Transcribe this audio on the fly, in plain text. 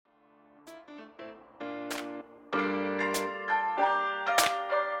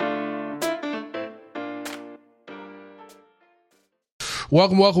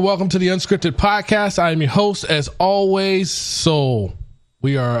Welcome to the Unscripted Podcast. I am your host, as always. So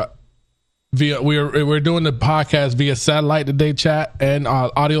we're doing the podcast via satellite today, chat and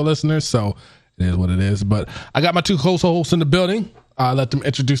audio listeners. So it is what it is. But I got my two co-hosts in the building. I'll let them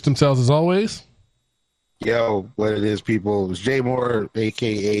introduce themselves as always. Yo, what it is, people? It's Jay Moore,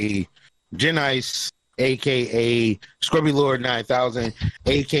 aka Gen Ice, aka Scrubby Lord 9000,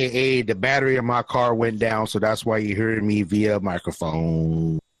 aka the battery in my car went down, so that's why you're hearing me via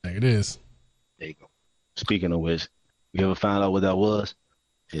microphone. There it is. There you go. Speaking of which, you ever found out what that was?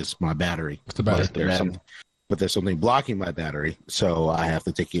 It's my battery. It's the battery. But there's something blocking my battery, so I have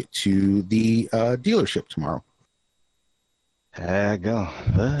to take it to the dealership tomorrow. That'll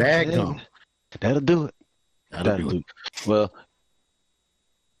do it. That'll do it. Well,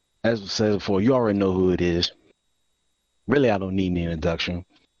 as we said before, you already know who it is. Really, I don't need an introduction,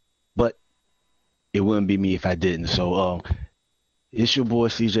 but it wouldn't be me if I didn't. So, it's your boy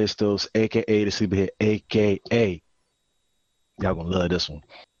CJ Stokes, aka the Sleepyhead, aka y'all gonna love this one.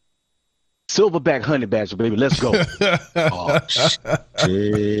 Silverback Honey Badger, baby, let's go. That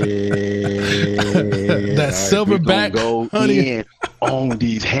Silverback go honey in on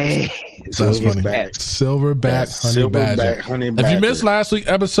these hands. That's funny. Silverback honey badger. If you missed last week's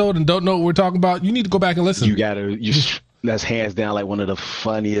episode and don't know what we're talking about, you need to go back and listen. That's hands down like one of the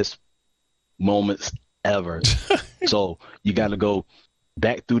funniest moments ever. So you gotta go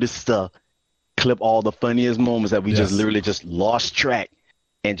back through this stuff, clip all the funniest moments that we just literally just lost track,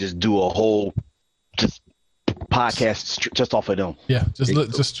 and just do a whole podcast just off of them. Yeah, just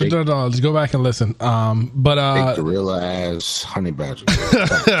go back and listen. But gorilla ass honey badger.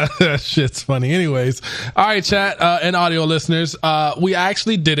 Shit's funny. Anyways, all right, chat and audio listeners, we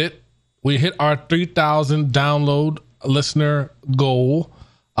actually did it. We hit our 3,000 download listener goal.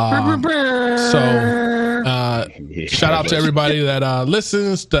 Shout out to everybody that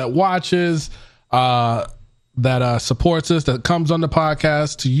listens, that watches, that supports us, that comes on the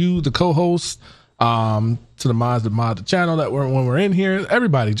podcast, to you, the co-host, to the mods that mod the channel that when we're in here.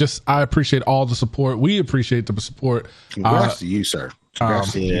 Everybody, I appreciate all the support. We appreciate the support. Congrats to you, sir.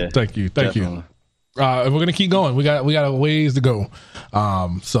 Congrats to you. Thank you. And we're gonna keep going. We got a ways to go.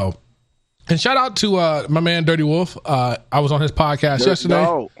 And shout out to my man Dirty Wolf. I was on his podcast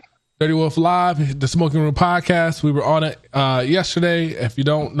yesterday. Dirty Wolf Live, the Smoking Room Podcast. We were on it yesterday. If you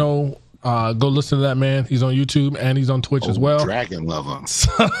don't know, go listen to that man. He's on YouTube and he's on Twitch as well. Dragon lover.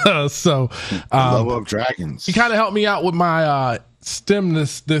 Love of dragons. He kind of helped me out with my stem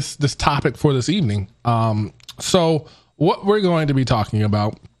this topic for this evening. So what we're going to be talking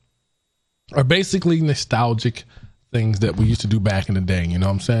about are basically nostalgic things that we used to do back in the day. You know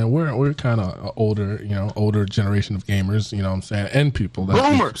what I'm saying? We're kind of older generation of gamers. You know what I'm saying? And people that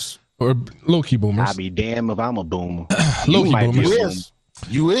boomers or low key boomers. I'll be damned if I'm a boomer. Low key boomers.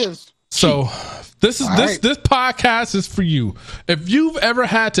 You is. So this podcast is for you. If you've ever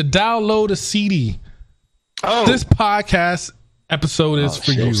had to download a CD, this podcast episode is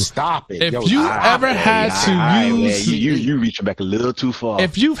for you. Stop it. If you've ever had to use, you reaching back a little too far.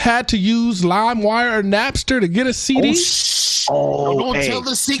 If you've had to use LimeWire or Napster to get a CD, don't tell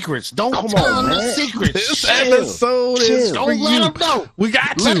the secrets. Don't tell them the secrets. This episode is for you. Let them know. We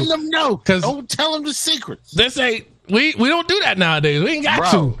got to let them know. Don't tell them the secrets. This ain't. We don't do that nowadays. We ain't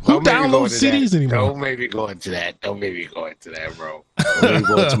got to. Who downloads CDs anymore? Don't make me go into that. Don't make me go into that, bro.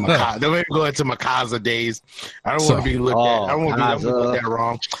 Don't make me go into Makaza days. I don't want to be looked at. I don't want to be looked at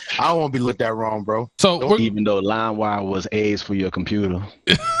wrong. I don't want to be looked at wrong, bro. So even though LimeWire was AIDS for your computer.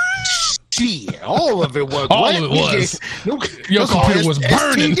 Shit, all of it was. Your computer was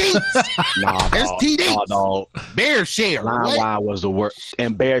burning. STD. No. BearShare. LimeWire was the worst,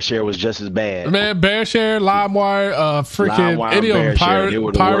 and BearShare was just as bad. Man, BearShare, LimeWire, freaking any of them,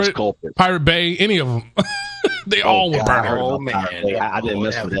 Pirate Bay, any of them. They all were burning. Oh man, I didn't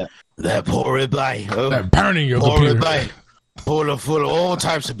mess with that. That Pirate Bay. That burning your computer. Full of all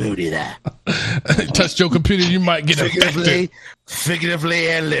types of booty there. Touch your computer, you might get figuratively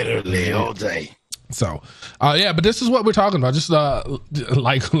and literally all day. So, but this is what we're talking about. Just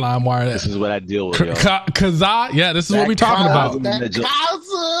like LimeWire. This is what I deal with. Kazaa. Yeah, this is what we're talking about.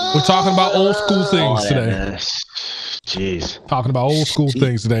 We're talking about old school things today. Jeez. Talking about old school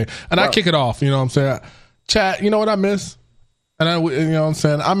things today. And I kick it off, you know what I'm saying? Chat, you know what I miss? And you know what I'm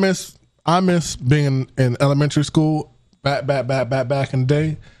saying? I miss being in elementary school back in the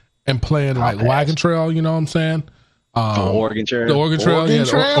day and playing like Wagon Trail, you know what I'm saying? Oregon Trail. The Oregon Trail,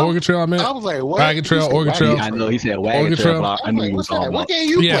 Oregon Trail. I meant. I was like, what? Wagon Trail, Oregon Trail. I know he said Wagon Trail. I knew he was talking about. What game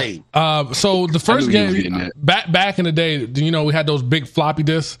you played? So the first game back in the day, you know, we had those big floppy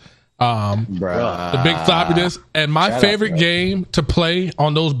disks. The big floppy disk. And my favorite game to play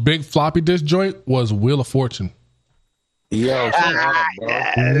on those big floppy disk joint was Wheel of Fortune. Yo,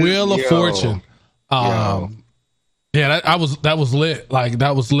 Wheel of Fortune. Yeah, that was lit. Like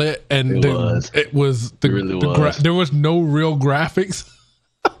that was lit, and it was there was no real graphics.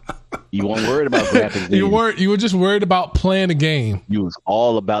 You weren't worried about graphics. You were just worried about playing the game. You was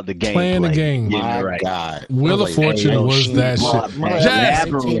all about the game. Playing the game. My God. Wheel of Fortune was that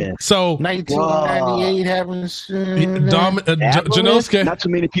shit. So 1998 having Janosuke. Not too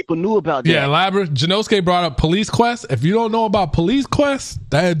many people knew about that. Yeah, Labyrinth. Janosuke brought up Police Quest. If you don't know about Police Quest,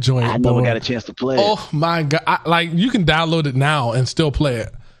 that joint. I never got a chance to play it. Oh my God. You can download it now and still play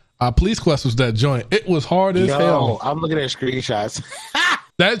it. Police Quest was that joint. It was hard as hell. I'm looking at screenshots.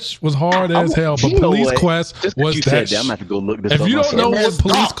 That was hard as hell, but Police Quest was that. I'm gonna have to go look this up. If you don't know what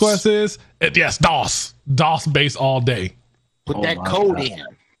Police DOS. Quest is, yes, DOS based all day. Put that code in.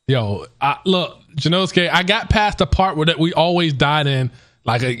 Yo, look, Janosuke, I got past the part where that we always died in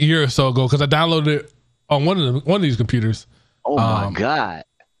like a year or so ago because I downloaded it on one of these computers. Oh my God!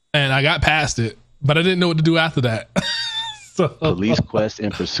 And I got past it, but I didn't know what to do after that. So, Police Quest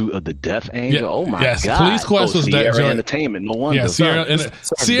in Pursuit of the Death Angel. Oh my God! Police Quest was Sierra that joint. Entertainment. No wonder. Yeah, Sierra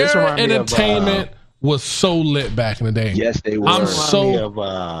Entertainment was so lit back in the day. Yes, they were. I'm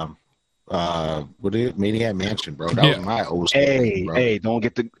so what is Maniac Mansion, bro? That was my old school. Hey, don't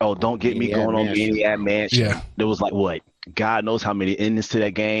get me going on Maniac Mansion. Yeah. There was like what? God knows how many endings to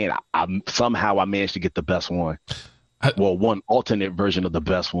that game. Somehow I managed to get the best one. One alternate version of the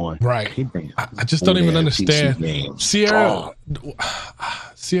best one. Right. I just don't even understand. Sierra,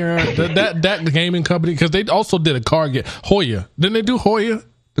 that gaming company, because they also did a card game. Hoya. Didn't they do Hoya,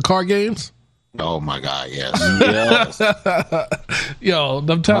 the card games? Oh my God, yes. Yo,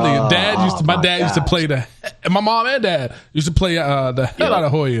 I'm telling you, my dad used to play and my mom and dad used to play the hell out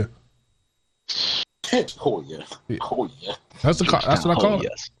of Hoya. Hoya. That's what I call it.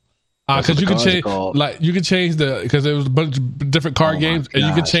 Yes. Because you can change because there was a bunch of different card games, and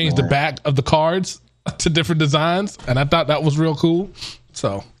you can change the back of the cards to different designs, and I thought that was real cool.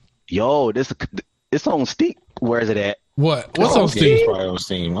 So, it's on Steam. Where is it at? What's on Steam? Probably on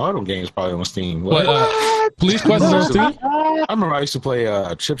Steam. All them games probably on Steam. What? Police Quest is on Steam. I remember I used to play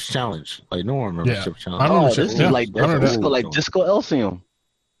Chips Challenge. Like no one remembers Chips Challenge. I remember this is like Disco Elysium.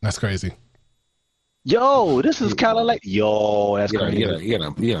 That's crazy. Yo, this is kind of like that's crazy. You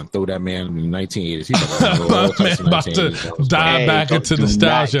gotta throw that man in the 1980s. He's about to dive back into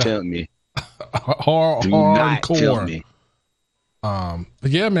nostalgia. Not tell me. Hardcore.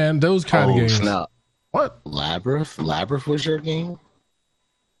 Yeah, man, those kind of games. Snap. What? Labyrinth was your game?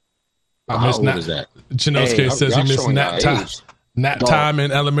 I missed What is that? Janosuke says he missed nap time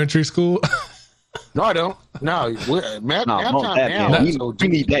in elementary school. No, I don't. No, nap time now is OG. We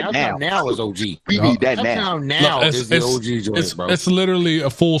need that now. Nap time now is the OG joint, bro. It's literally a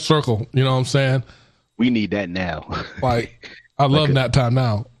full circle. You know what I'm saying? We need that now. Like, I love nap time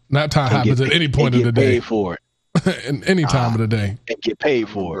now. Nap time happens at any point of the day. Paid for it. In any time of the day. And get paid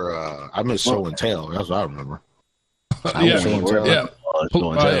for it. I miss Show and Tell. That's what I remember.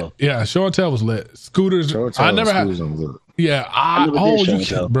 Show and Tell was lit. Scooters. I never had. Yeah, bro,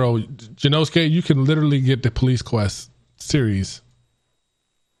 Janosuke, you can literally get the Police Quest series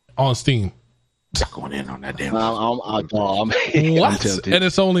on Steam. Going in on that damn. What? And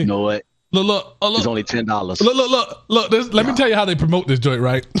it's only. You know what? Look. It's only $10. Look. Let me tell you how they promote this joint,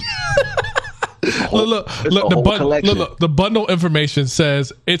 right? Look. The bundle information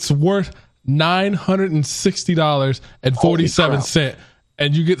says it's worth $960.47,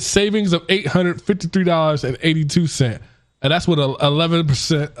 and you get savings of $853.82, and that's with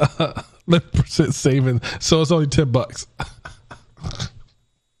 11% saving. So it's only $10.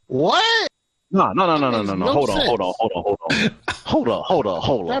 What? No. Hold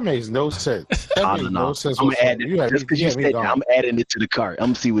on. That makes no sense. That makes no sense. I'm adding it to the cart. I'm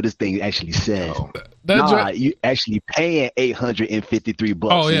gonna see what this thing actually says. You actually paying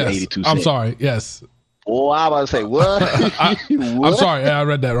 $853.82. I'm sorry. Yes. Oh, I was about to say what? I'm sorry. I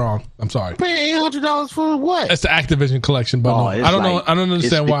read that wrong. I'm sorry. Paying $800 for what? It's the Activision collection bundle. I don't know. I don't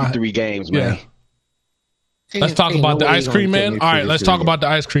understand why. 3 games, man. Let's talk about the Ice Cream Man. All right, let's talk about the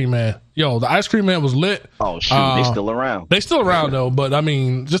Ice Cream Man. Yo, the Ice Cream Man was lit. Oh, shoot. They still around. They still around, though. But, I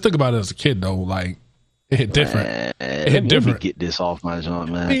mean, just think about it as a kid, though. Like, it hit different. It hit different. Get this off my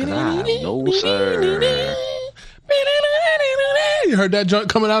joint, man. No, sir. You heard that joint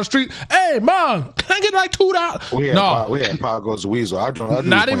coming out the street? Hey, Mom, can I get like $2? We had Pop Goes the Weasel. I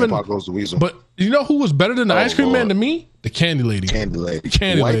not even Pop Goes the Weasel. But you know who was better than the Ice Cream Man to me? The Candy Lady. Candy Lady.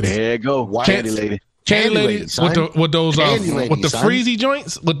 Candy Lady. There you go. Candy Lady. Candy lady with those with the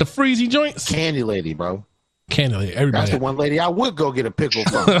freezy joints. Candy lady, bro. Candy lady. Everybody. That's the one lady I would go get a pickle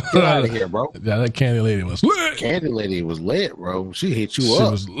from. Get out of here, bro. Yeah, that candy lady was lit. Candy lady was lit, bro. She hit you up.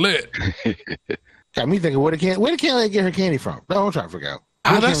 She was lit. Got me thinking, where the candy lady get her candy from? No, I'm trying to figure out.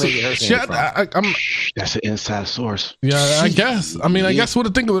 That's an inside source. Yeah, I guess. I mean, I guess I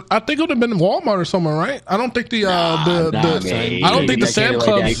think it would have been Walmart or somewhere, right? I don't think the Sam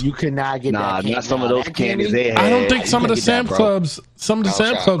Clubs. You could not get that. Not some of those candies. I don't think some of the Sam Clubs. Some of the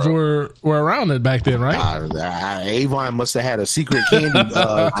Sam Clubs were around it back then, right? Avon must have had a secret candy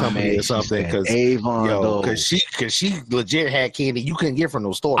company or something. Because Avon, because she legit had candy you couldn't get from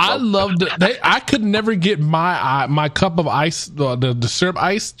those stores. I loved it. I could never get my cup of ice, the syrup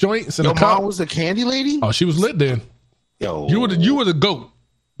ice joints. And your mom was the candy lady. Oh, she was lit then. Yo, you were the goat.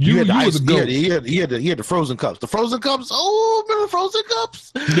 You were the goat. He had the frozen cups. The frozen cups. Oh, remember frozen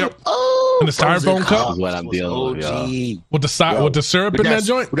cups? Yep. Oh, and the styrofoam cup. That's what I'm dealing with. With the syrup in that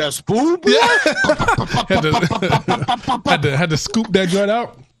joint. With that spoon. Yeah. had to scoop that joint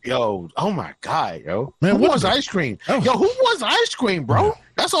out. Yo, oh my God, yo. Man, who wants ice cream? Oh. Yo, who wants ice cream, bro?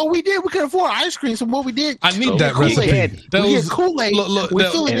 That's all we did. We couldn't afford ice cream, so what we did? I need that recipe. We get Kool-Aid. We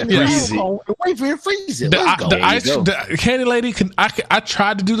fill it in the cone and wait for it to freeze it. Let's go. The candy lady I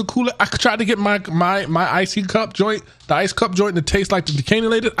tried to do the Kool-Aid. I tried to get my icy cup joint, the ice cup joint that tastes like the candy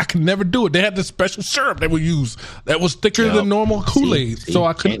lady. I could never do it. They had this special syrup that we use that was thicker than normal Kool-Aid. So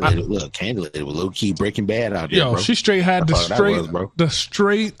I couldn't. Candy lady was low key Breaking Bad out there. Yo, bro. She straight had the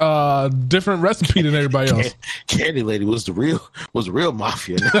straight different recipe than everybody else. Candy lady was the real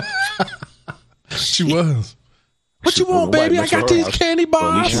mafia. She was. What you want, baby? I got these candy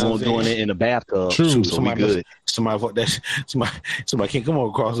bars. Well, we doing it in the bathtub. True. So we good. Somebody can't come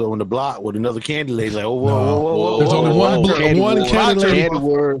across on the block with another candy lady. Like, whoa. There's only one candy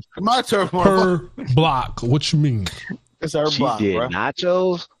lady My turn per block. What you mean? It's her block, did bro.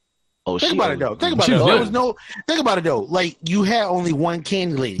 Nachos. Oh, think about it though. Think about it though. Like you had only one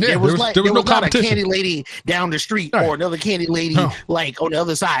candy lady. Yeah, there was no not a candy lady down the street or another candy lady like on the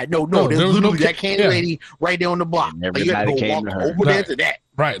other side. No, there was literally that candy lady right there on the block. Like, you had to go walk over there to that.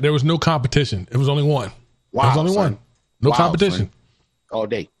 Right. There was no competition. It was only one. Wow, there was only one. No competition. Son. All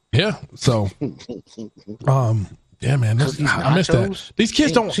day. Yeah. So yeah, man. I missed that. These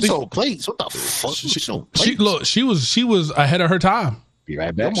kids don't. She sold plates. What the fuck? She was ahead of her time. Be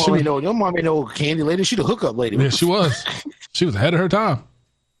right back. Your mom ain't no candy lady. She the hookup lady. Yeah, she was. She was ahead of her time.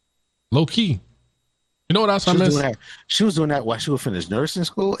 Low key. You know what else I missed? She was doing that while she was finished nursing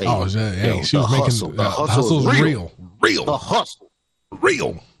school. Hey, oh, yeah. Hey, she was making the hustle real. The hustle.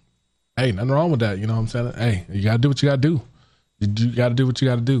 Real. Hey, nothing wrong with that. You know what I'm saying? Hey, you got to do what you got to do. You got to do what you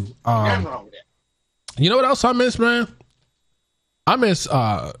got to do. Nothing wrong with that. You know what else I miss, man? I miss,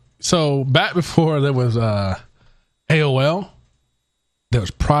 so back before there was AOL, there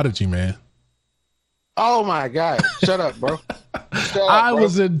was Prodigy, man. Oh my God. Shut up, bro. I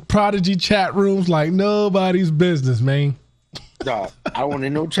was in Prodigy chat rooms like nobody's business, man. Dog, I want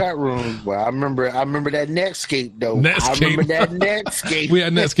in no chat rooms, but I remember that Netscape though. Netscape. I remember that Netscape. We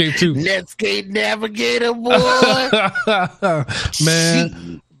had Netscape too. Netscape Navigator, boy.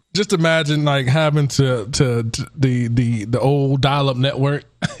 Man, just imagine like having to the old dial-up network.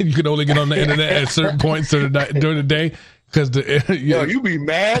 You could only get on the internet at certain points during the day. Cause you be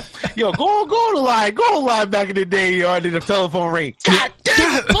mad. Yo, go to line back in the day. You already the telephone ring. God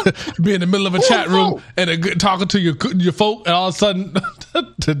damn. Be in the middle of a chat room and talking to your folk, and all of a sudden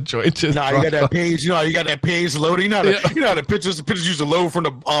the joint just. Nah, you got that page. You got that page loading. You know the pictures used to load from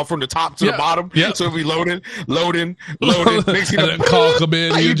the top to the bottom. Yeah. So it be loading. Next and then call come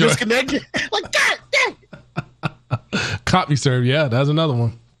in. You disconnected. Like God damn. CompuServe. Yeah, that's another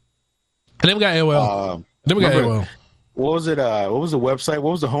one. And then we got AOL. AOL. What was it? What was the website?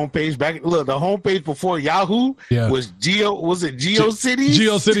 What was the homepage back? Look, the homepage before Yahoo was GeoCities?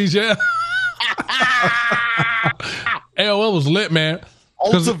 GeoCities, yeah. AOL was lit, man.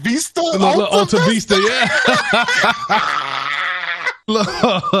 Alta Vista? Alta Vista, yeah.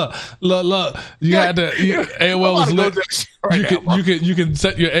 Look. You had to. AOL was lit. You can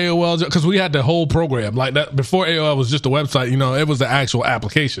set your AOL because we had the whole program like that before AOL was just a website. It was the actual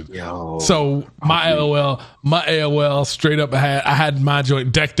application. So my AOL straight up I had my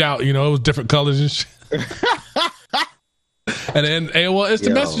joint decked out. It was different colors and shit. And then AOL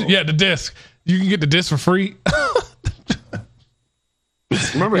instant message. Yeah, the disc. You can get the disc for free.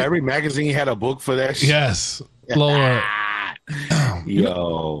 Remember, every magazine had a book for that shit? Yes, Lord.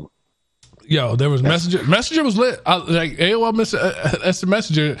 Yo, there was Messenger. Messenger was lit. Like AOL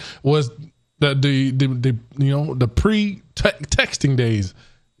Messenger was the pre-texting days.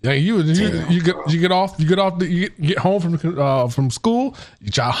 Yeah, you get home from school.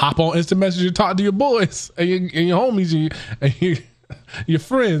 You try to hop on instant message and talk to your boys and your homies and your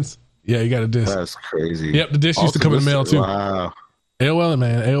friends. Yeah, you got a disc. That's crazy. Yep, the disc used to come in the mail too. Wow. AOL,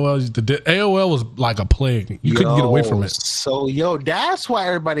 man, AOL was like a plague. You couldn't get away from it. So that's why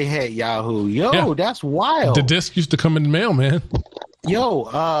everybody had Yahoo. That's wild. The disc used to come in the mail, man.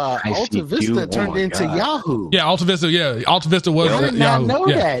 Alta Vista turned into Yahoo. Yeah, Alta Vista. Yeah, Alta Vista was I did Yahoo. not know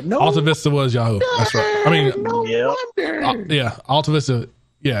that. No, Alta Vista was Yahoo. That's right. I mean, wonder. Alta Vista.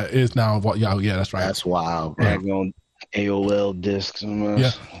 Yeah, is now what Yahoo. Yeah, that's right. That's wild. Back on AOL discs.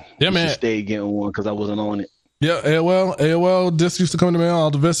 Yeah, man. Stay getting one because I wasn't on it. Yeah, AOL discs used to come in the mail.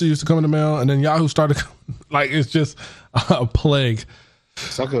 Alta Vista used to come in the mail, and then Yahoo started. Like it's just a plague.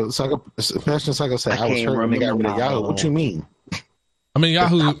 Especially like I said, I was hurt when they got rid of Yahoo. What you mean? I mean,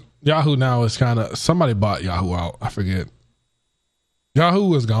 Yahoo now is kind of somebody bought Yahoo out. I forget.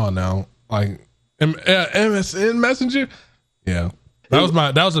 Yahoo is gone now. Like MSN Messenger. Yeah, that was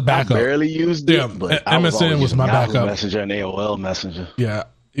a backup. I barely used it. But MSN was my Yahoo backup. Messenger and AOL Messenger. Yeah.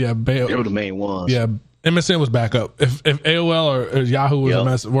 They were the main ones. Yeah, MSN was backup. If AOL or Yahoo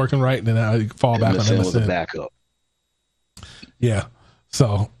was working right, then I fall back on MSN. Was a backup. Yeah.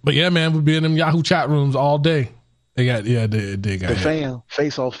 So, but yeah, man, we'd be in them Yahoo chat rooms all day. They did get the fam,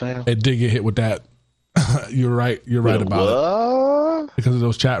 face off fam. It did get hit with that. You're right. You're right about it. Because of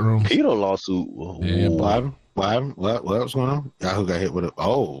those chat rooms. Keto lawsuit. Yeah, what's going on? Yahoo got hit with it.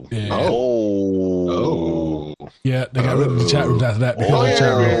 Oh. Yeah, they got rid of the chat rooms after that.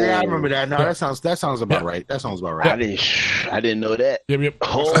 Yeah, I remember that. No, that sounds about right. That sounds about right. I didn't know that. Yep. Yep.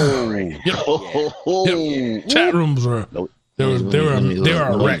 Chat rooms were. They were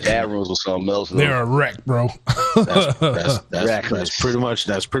a wreck. Chat rooms or something else. They were a wreck, bro. That's pretty much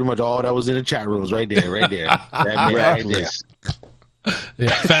all that was in the chat rooms right there. Right there.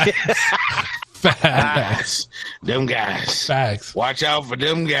 Yeah, facts. Them guys. Facts. Watch out for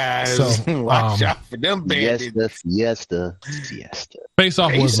them guys. So, Watch out for them bandits. Yes. Face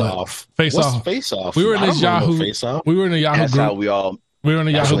off. We were in this Yahoo. We were in a Yahoo That's group. How we all. We were in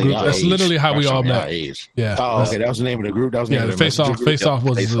a Yahoo group. That's literally how we all met. Yeah. Oh, okay. That was the name of the group. That was the name of the Face Off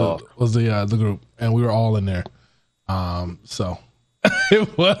was the group, and we were all in there. So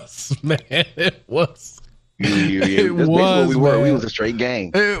it was, man. It was. It was. We was a straight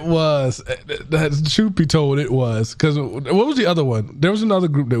gang. It was. That's truth be told, it was. Because what was the other one? There was another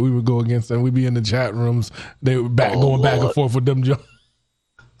group that we would go against, and we'd be in the chat rooms. They were going back and forth with them.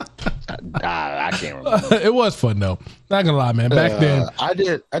 I can't remember. It was fun though. Not gonna lie, man. Back then, I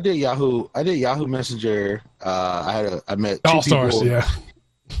did Yahoo Messenger. I met All Stars. Yeah,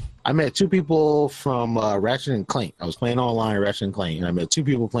 I met two people from Ratchet and Clank. I was playing online Ratchet and Clank, and I met two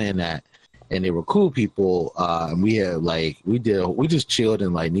people playing that, and they were cool people. And we had we just chilled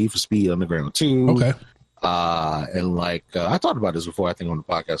in like Need for Speed Underground 2. Okay. And I talked about this before. I think on the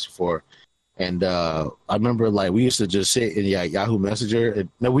podcast before. And I remember we used to just sit in Yahoo Messenger.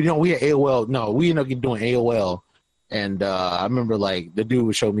 We had AOL. No, we ended up doing AOL. And I remember the dude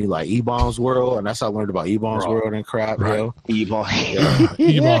would show me E-Bombs World, and that's how I learned about E-Bombs World and crap. Right. Yo. E-Bomb.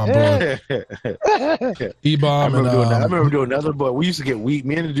 E-Bomb, bro. E-Bomb. I remember doing another, but we used to get weak.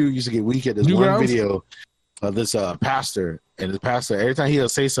 Me and the dude used to get weak at this video of this pastor. And the pastor, every time he'll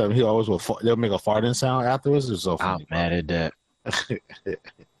say something, he always they'll make a farting sound afterwards. It's so funny. I'm mad at that.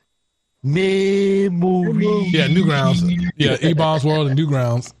 Memory. Yeah, Newgrounds. Yeah, E-Bombs World and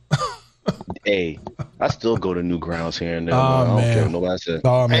Newgrounds. Hey, I still go to Newgrounds here and there. I don't care what nobody says.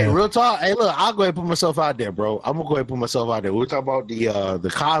 Oh, man. Hey, real talk. Hey, look, I'll go ahead and put myself out there, bro. I'm gonna go ahead and put myself out there. We're talking about the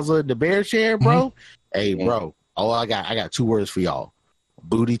Kaza, the bear share, bro. Mm-hmm. Hey, bro. Oh, I got 2 words for y'all.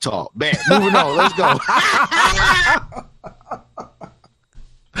 Booty talk. Man, moving on. Let's go.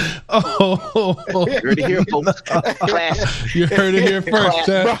 You heard it here, folks. You heard it here first,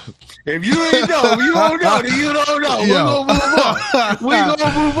 Chad. If you ain't know, if you don't know, then you don't know. We're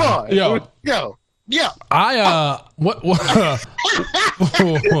gonna move on. Yo. What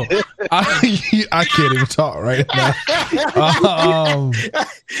I can't even talk right now.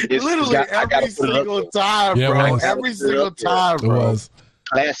 Literally every single time, bro. Every single time, bro. It was.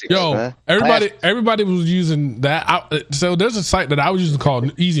 Classic. Yo, man. everybody was using that. So there's a site that I was using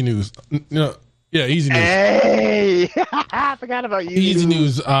called Easy News. Easy News. Hey, I forgot about Easy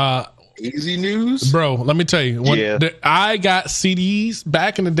News. Easy News, bro. Let me tell you, I got CDs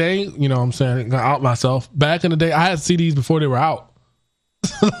back in the day. You know what I'm saying? I out myself. Back in the day, I had CDs before they were out.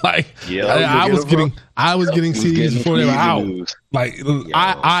 I was getting CDs before they were out.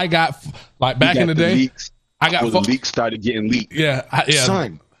 I got back in the day. Leaks. I got the leaks started getting leaked. Yeah.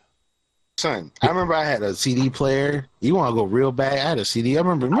 Son, Son, I remember I had a CD player. You want to go real bad? I had a CD.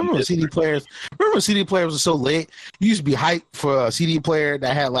 Remember when CD players? Remember when CD players were so lit? You used to be hyped for a CD player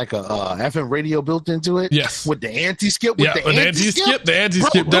that had like a FM radio built into it. Yes, with the anti-skip. The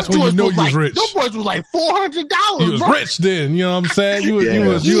anti-skip. That's when you know you was rich. Those boys was like $400. You was rich then. You know what I'm saying? You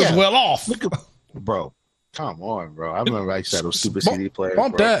was well off. Bro, come on, bro. I remember I used to have those stupid CD players.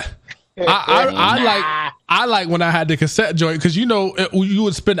 Bump that. I like when I had the cassette joint because you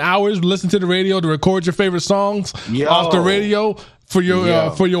would spend hours listening to the radio to record your favorite songs off the radio for your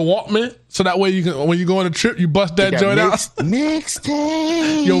Walkman, so that way you can when you go on a trip you bust that joint out.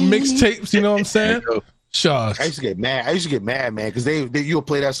 Mixtape. Your mixtapes, you know what I'm saying? Shucks. I used to get mad, man, because they you'll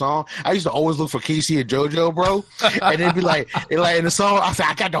play that song. I used to always look for Casey and JoJo, bro, and they'd be like in the song. I said,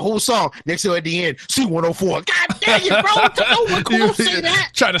 I got the whole song. Next to at the end, C104. God dang it, bro! Don't say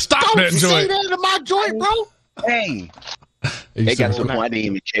that. Try to stop that joint. Don't say that in my joint, bro. Hey, they got something I didn't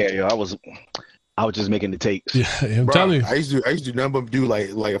even care, yo. I was just making the tapes. Yeah, I'm telling you. I used to do none of them do like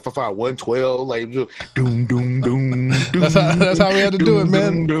if I find 112, like doom doom doom. That's how we had to do it,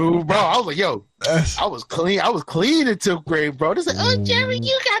 man. Doom, bro, I was like, yo, I was clean in 10th grade, bro. They said, oh, Jerry,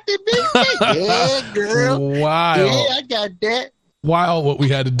 you got the big thing. Yeah, girl. Wow. Yeah, I got that. Wild what we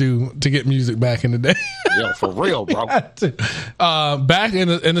had to do to get music back in the day. Yo, for real, bro. Back in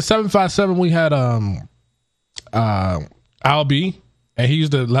the 757, we had Al B. And he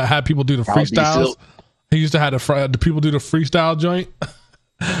used to have people do the freestyles. He used to have the people do the freestyle joint.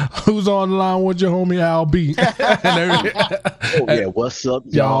 Who's on the line with your homie Al B? What's up,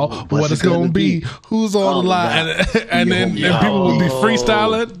 y'all? What it's gonna be? Who's on the line? And then people would be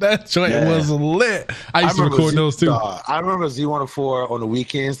freestyling. That joint was lit. I used to record those too. I remember Z104 on the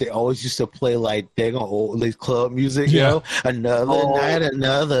weekends. They always used to play like they're gonna old club music. Yo, another night,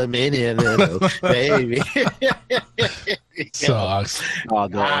 another minute, baby. Sucks. Oh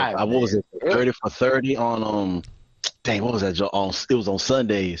God! What was it? 30 for 30 on Dang, what was that? It was on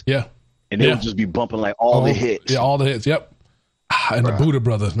Sundays. Yeah. And they would just be bumping like all the hits. Yeah, all the hits. Yep. And the Buddha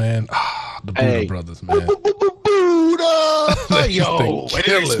Brothers, man. The Buddha Brothers, man. Buddha! Yo,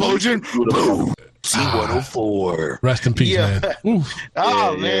 an explosion. Boom. C104. Rest in peace, man. Oof.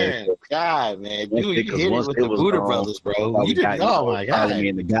 Oh, man. God, man. Dude, you hit it with the Buddha Brothers, bro. You did, oh, my God. Me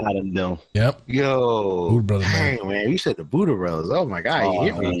and the God in them. Yep. Yo. Buddha Brothers, man. You said the Buddha Brothers. Oh, my God.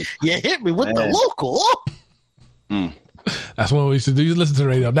 You hit me. You hit me with the local. That's what we used to do. You listen to the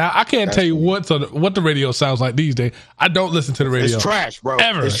radio. Now I can't tell you what the radio sounds like these days. I don't listen to the radio. It's trash, bro.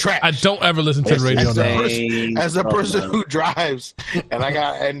 Ever. It's trash. I don't ever listen to the radio now. As a person who drives,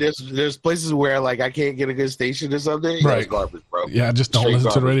 and there's places where like I can't get a good station or something. Right. It's garbage, bro. Yeah, I just don't listen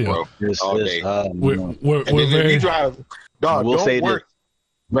to the radio. All day. We're very. Dog, we'll say work.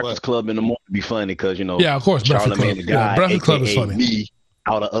 Breakfast Club in the morning be funny because Yeah, of course. Charlamagne the guy, Breakfast Club is funny. Me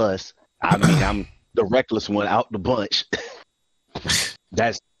out of us. I mean, I'm the reckless one out the bunch.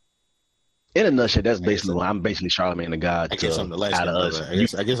 That's in a nutshell. That's basically what I'm basically Charlamagne the God. I guess I'm the last out of us.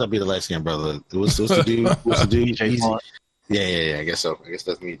 I guess I'll be the last skin brother. What's the dude? What's the dude? Yeah. I guess so. I guess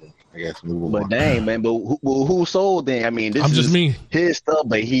that's me then. I guess. But dang, man. But who sold then? I mean, this I'm is just me. His stuff,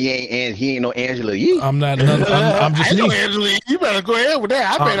 but he ain't no Angela Yee. I'm not. I'm just me. Angela Yee. You better go ahead with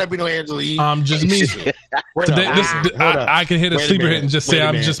that. I better not be no Angela Yee. I'm just me. I can hit a sleeper hit and just say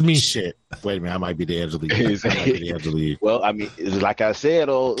I'm just me. Shit. Wait a minute. I might be the Angela Yee. Well, I mean, like I said,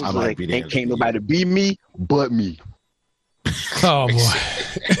 can't nobody be me but me. Oh boy.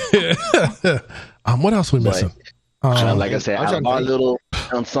 What else we missing? Like I said, out of our little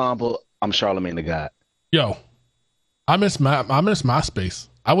ensemble, I'm Charlamagne the God. Yo, I miss MySpace.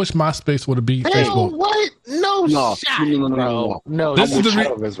 I wish MySpace would have beat Facebook. What? No. This is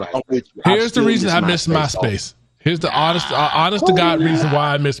the here's the reason I miss MySpace. Here's the honest to God reason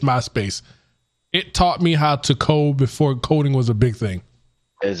why I miss MySpace. It taught me how to code before coding was a big thing.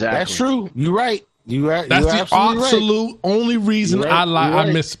 Exactly. That's true. You're right. That's the absolute only reason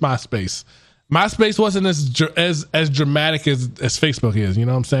I miss MySpace. MySpace wasn't as dramatic as Facebook is. You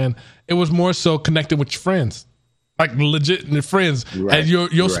know what I'm saying? It was more so connected with your friends, like legit friends. And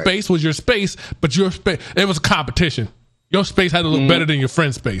your space was your space, but your space it was a competition. Your space had to look better than your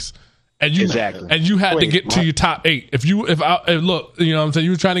friend's space, and you had to get to your top 8. If look, you know what I'm saying,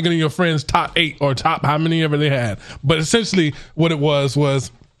 you were trying to get in your friend's top 8 or top how many ever they had, but essentially what it was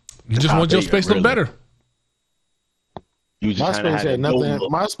you just want your space to look better. MySpace had nothing.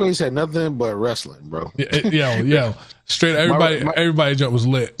 MySpace had nothing but wrestling, bro. Yo. Straight everybody jump was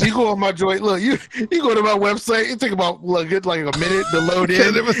lit. You go on my joint, look, you go to my website, it take about get like a minute to load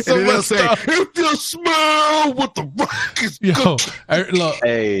in. There was so much stuff. If you smell what the fuck is look,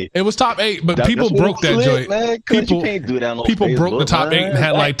 it was top 8, but people broke that joint. Man, people can't do that on people Facebook, broke the top 8 and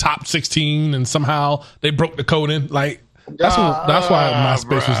had man. like top 16, and somehow they broke the coding. Like that's why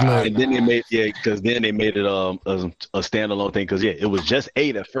MySpace was lit. And then they made because then they made it a standalone thing because it was just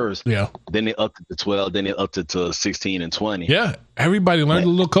 8 at first. Yeah. Then they upped it to 12. Then they upped it to 16 and 20. Yeah, everybody learned a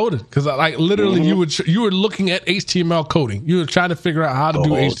little coding because like literally you were looking at HTML coding. You were trying to figure out how to do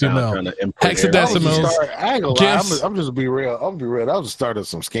HTML, hexadecimals. I'm just be real. I'm be real. That was the start of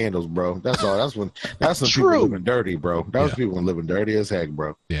some scandals, bro. That's all. That's when people living dirty, bro. That was people living dirty as heck,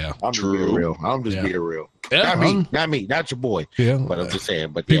 bro. Yeah, I'm just being real. I'm just being real. Yeah, not me, not your boy. Yeah, but I'm just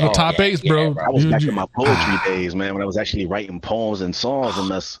saying. But people top 8s, bro. I was back in my poetry days, man, when I was actually writing poems and songs,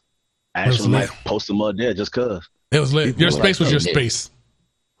 and I actually post them up there just cause. It was lit. Your space was your space.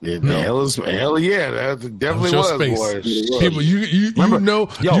 Hell yeah, that definitely was, boys. People, you know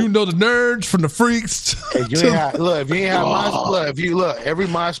the nerds from the freaks. If you ain't have every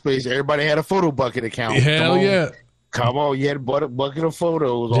MySpace, everybody had a photo bucket account. Hell yeah. Come on, you had a bucket of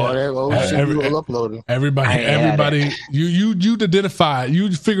photos, all that shit you were uploading. Everybody, you identify,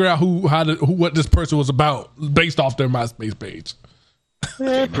 you figure out what this person was about based off their MySpace page.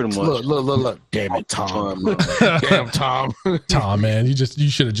 Yeah, pretty much. Look. Damn it, Tom. Damn, Tom. Tom, man, you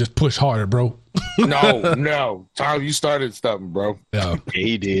should have just pushed harder, bro. No. Tom, you started something, bro. Yeah,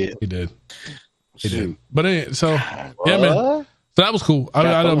 he did. He did. But anyway, so yeah, man. So that was cool.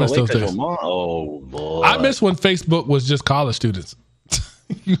 I don't miss those days. Oh boy, I miss when Facebook was just college students.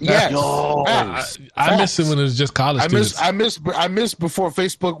 Yes. I miss it when it was just college students. I miss before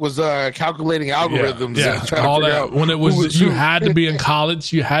Facebook was calculating algorithms. Yeah. All that when it was you had to be in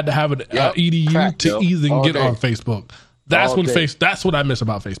college, you had to have an EDU to even get on Facebook. That's that's what I miss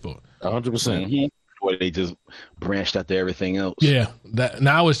about Facebook. 100%. Where they just branched out to everything else. Yeah.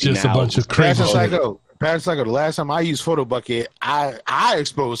 Now it's just a bunch of crazy shit. Psycho, the last time I used Photobucket, I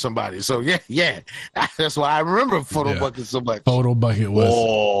exposed somebody. So yeah, that's why I remember Photobucket so much. Photobucket was.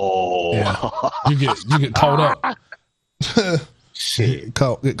 Yeah, you get caught up. Shit, get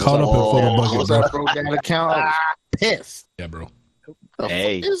caught up in Photobucket. Bro. I broke that account. I was pissed. Yeah, bro.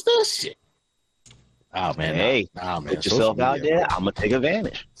 Hey, what is this shit? Oh man, man. Put yourself out there. I'm gonna take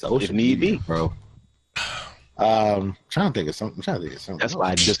advantage. So if need be, bro. Trying to think of something. That's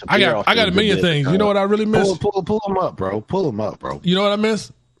why I got a million things. You know what I really miss? Pull them up, bro. You know what I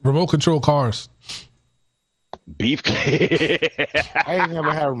miss? Remote control cars. Beef. I ain't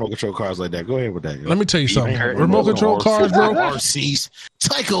never had remote control cars like that. Go ahead with that. Yo. Let me tell you something. Remote control cars, bro. RCs.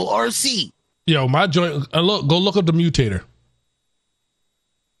 Psycho RC. Yo, my joint. Go look up the Mutator.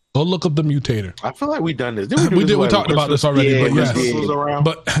 Go look up the Mutator. I feel like we done this. We talked about this already, but yes.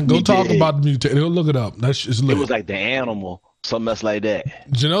 But go talk about the Mutator. Go look it up. That's just lit. It was like the animal, something else like that.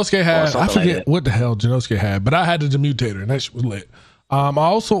 Janosuke had, I forget what the hell Janosuke had, but I had the Mutator, and that shit was lit.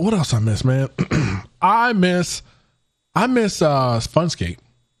 Also, what else I miss, man? I miss Funscape.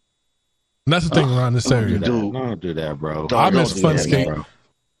 And that's the thing around this area. Don't do that, bro. I miss Funscape.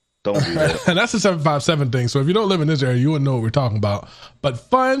 Don't do that. And that's a 757 thing. So if you don't live in this area, you wouldn't know what we're talking about. But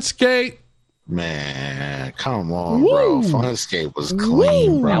Funscape, man, come on, bro. Funscape was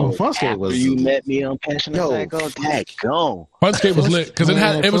clean, bro. Funscape was. You met me on Passionate Go. Funscape was lit because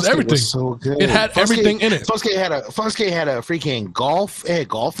it was everything. Was so good. It had everything in it. Funscape had a freaking golf. It had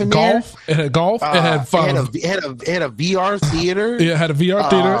golf in there. It had golf. It had fun. It had a VR theater. Yeah, it had a VR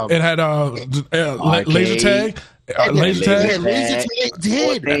theater. It had laser tag. Laser tag.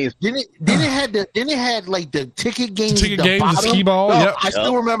 Then it had like the ticket games. The skee ball. Yep. I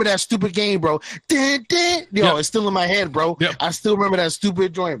still remember that stupid game, bro. It's still in my head, bro. Yep. I still remember that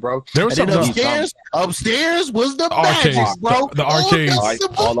stupid joint, bro. There was something upstairs was the magic, bro. The arcades.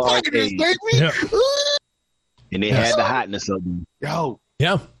 All the arcades. Yep. And they had the hotness of them. Yo.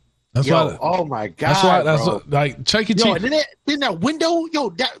 Yeah. That's why. Oh my god! That's why. Like Chuck E. Cheese. And then that window,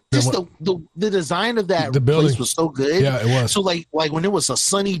 the design of that place was so good. Yeah, it was. So like when it was a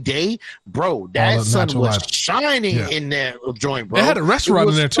sunny day, bro, that sun was shining in that joint, bro. They had a restaurant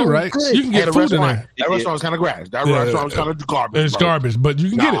in there too, right? Good. You can get food in there. That restaurant was kind of grass. That restaurant was kind of garbage. It's garbage, but you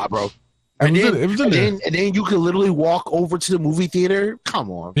can get it, bro. And then you could literally walk over to the movie theater.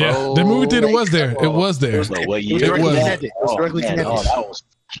 Come on, bro. Yeah, the movie theater was there. It was there. It was directly connected.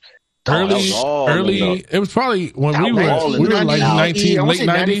 Early. It was probably when we were like late 90s,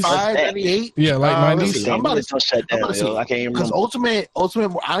 98. Yeah, late 90s. I can't remember. Because Ultimate,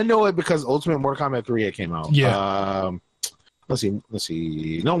 I know it because Ultimate Mortal Kombat 3 came out. Yeah. Let's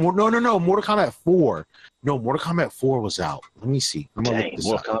see. No. Mortal Kombat 4. No, Mortal Kombat 4 was out. Let me see. Dang,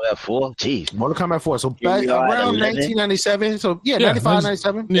 Mortal Kombat 4? Jeez. Mortal Kombat 4. So back around 1997. So, 95,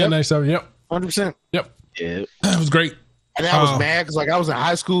 97. Yeah, 97. Yep. 100%. Yep. Yeah. It was great. And I was mad because, like, I was in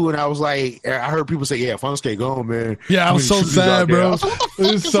high school and I was like, I heard people say, "Yeah, Funscape gone, man." Yeah, I was so sad, bro.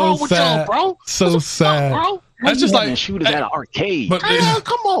 It's so sad, bro. So sad. Bro? That's just like shooters at an arcade. But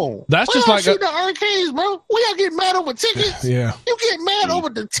come on, that's just like the arcades, bro. We all get mad over tickets. Yeah, you get mad over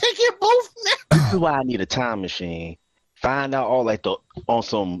the ticket booth. This is why I need a time machine. Find out all like on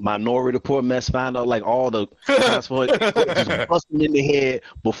some Minority Report mess. Find out like all the transport, just bust them in the head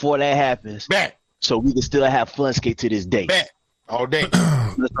before that happens. Back. So we can still have Funscape to this day. Back. All day.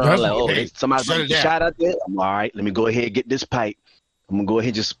 Somebody shot out there. I'm all right. Let me go ahead and get this pipe. I'm gonna go ahead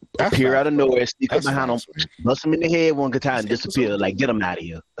and just appear out of nowhere, sneak up behind them, bust them in the head one good time, and disappear. Like, get them out of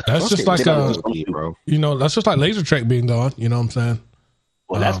here. That's just like that's just like Laser Track being gone. You know what I'm saying?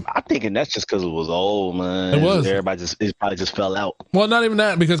 Well, I'm thinking that's just because it was old, man. It was. It probably just fell out. Well, not even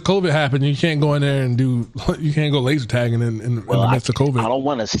that, because COVID happened. You can't go in there and you can't go laser tagging in the midst of COVID. I don't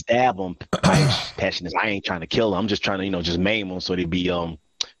want to stab them, passionate. I ain't trying to kill them. I'm just trying to, just maim them so they be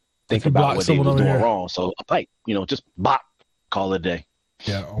think about what they were doing wrong. So like, just bop, call it a day.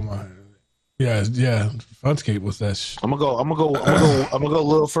 Yeah. Oh my. Yeah. Funscape was that. I'm gonna go a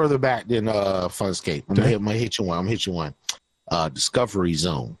little further back than Funscape. I'm gonna hit you one. Discovery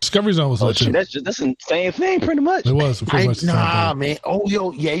Zone. Discovery Zone was that's the same thing, pretty much. It was pretty much the same thing. Man.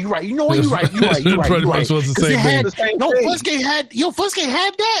 Oh, yeah, you're right. You know what? You're right. Pretty much was the same thing. Funscape had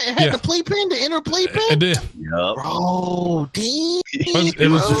that. It had the playpen, the inner playpen. It did. Yep. Bro, damn.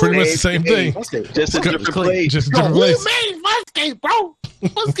 It was pretty much the same thing. Just a different place. Just a different place. Who made Funscape, bro?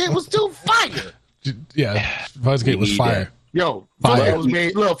 Funscape was too fire. Yeah, Funscape was fire. Yo, Funscape was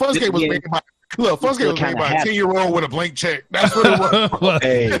made. Look, Funscape was made by. Look, Funscape was made by a 10-year-old with a blank check. That's what it was.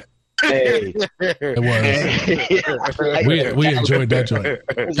 Hey. It was. We enjoyed that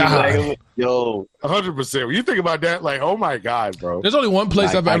joint. God. Yo, 100%. When you think about that, like, oh my God, bro. There's only one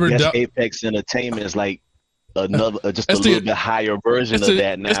place I've ever done. Apex Entertainment is like another, just a little bit higher version of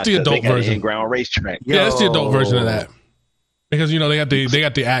that now. It's the adult version. In-ground racetrack. Yeah, it's the adult version of that. Because they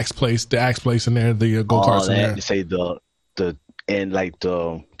got the Axe place in there, the go karts in there. They say and like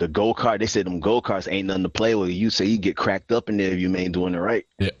the go-kart, they said them go-karts ain't nothing to play with. You say you get cracked up in there if you ain't doing it right.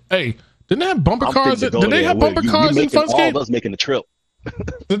 Yeah. Hey, didn't they have bumper cars? Did they have bumper cars in Funscape? All of us making the trip.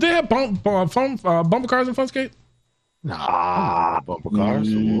 Did they have bumper cars in Funscape? Nah, bumper cars.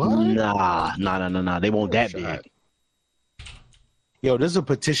 What? Nah. They won't that big. Yo, there's a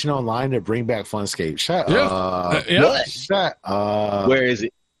petition online to bring back Funscape. Shut up. What? Shut up. Where is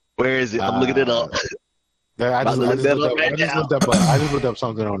it? I'm looking it up. I just looked up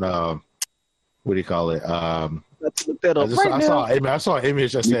something on what do you call it? Let's look that up I saw an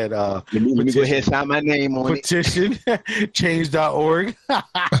image that said let me go ahead and sign my name on petition change.org.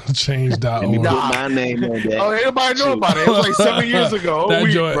 Change.org. Let me put my name on that. Oh, everybody know about it. It was like 7 years ago.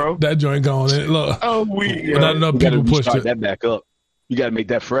 That joint going. Look. Oh, weak. Not enough people pushed it. That back up. You got to make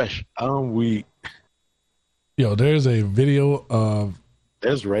that fresh. I'm weak. Yo, there's a video of.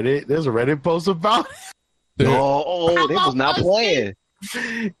 There's a Reddit post about it. No, they was not playing.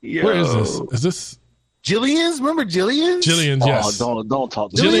 Yo. Where is this? Is this Jillian's? Remember Jillian's? Jillian's, yes. Don't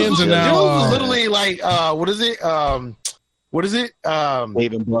talk to Jillian's. me. And now Jillian's was literally like what is it?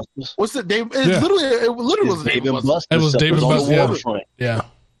 Dave and Buster's. What's it? It literally was Dave and Buster's. It was Dave and Buster's. Yeah.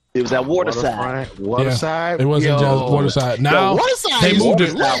 It was at Waterside. Waterside. It wasn't just Waterside. Now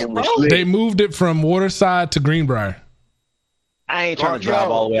Waterside they moved it from Waterside to Greenbrier. I ain't trying to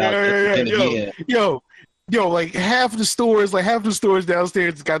drive all the way out. Yo, like half the stores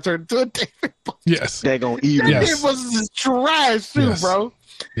downstairs got turned into a David Buster's. Yes. They're going to eat. David Buster's is trash too, bro.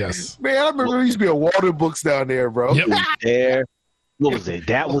 Yes. Man, I remember there used to be a Walter Books down there, bro. Yep. There. What was it?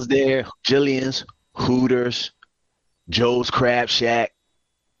 That was there. Jillian's, Hooters, Joe's Crab Shack.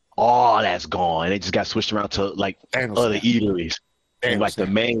 All that's gone. They just got switched around to like other eateries. And like the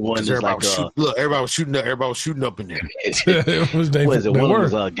main one is like everybody was shooting up in there. It was what is it? One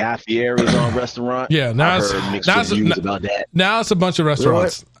was Guy Fieri's restaurant. Yeah, now about that. Now it's a bunch of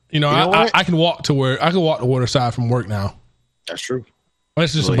restaurants. I can walk to Waterside from work now. That's true.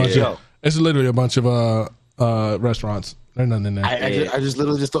 It's just it's literally a bunch of restaurants. There's nothing in there. I just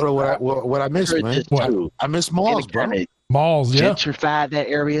literally thought of what I missed, man. What? I miss malls, bro. Malls, yeah. Gentrified that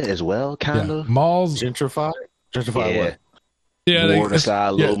area as well, kind of. Malls. Gentrified what? Yeah, Waterside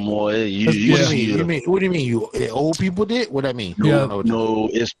a little more. What do you mean? Old people did? What I mean? No,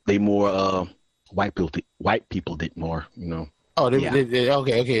 it's they more white people did more. Oh, they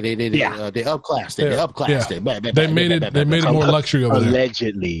upclassed it. They upclassed it. They made it more luxury over there.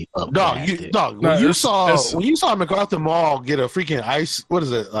 Allegedly. When you saw MacArthur Mall get a freaking ice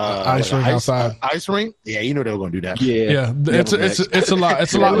rink outside. Ice rink? Yeah, you know they were gonna do that. Yeah. It's a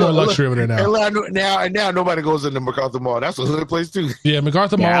lot more luxury over there now. And now nobody goes into MacArthur Mall. That's a hood place too. Yeah,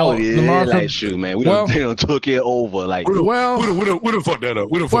 MacArthur Mall. Like, shoot, man. We done took it over. Like, we done fucked that up.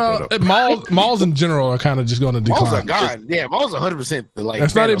 Malls in general are kind of just going to decline. Malls are gone. Yeah, malls 100%. Like,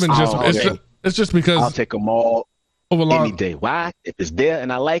 it's not even just. It's just because I'll take a mall any day. Why? If it's there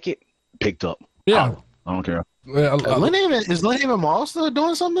and I like it, picked up. Yeah, I don't care. Yeah, is Lynn Haven Mall still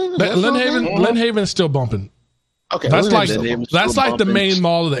doing something? Lynn Haven is still bumping. Okay, that's like the main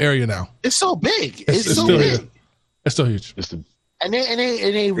mall of the area now. It's so big. It's so big. Huge. It's still huge. And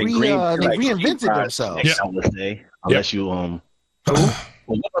they reinvented themselves. Yeah. I would say, unless you Well,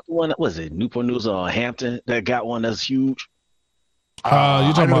 what about the one that was it? Newport News or Hampton that got one that's huge? You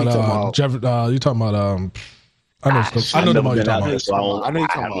talking about Jeff? You talking about I know the mall you're talking about. I know you're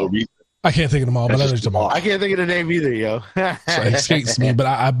talking about. I can't think of them all, but I know you're talking about. I can't think of the name either, yo. So it escapes me, but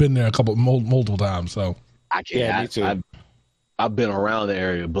I've been there multiple times. So I can't. Yeah, me too. I've been around the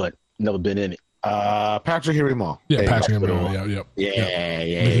area, but never been in it. Patrick Henry Mall. Yeah, Patrick Henry Mall.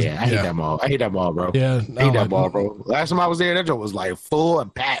 Yeah. I hate that mall. I hate that mall, bro. Yeah, I hate that mall, bro. Last time I was there, that joint was like full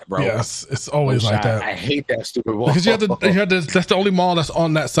and packed, bro. Yes, it's always like that. I hate that stupid mall. Because you have to. That's the only mall that's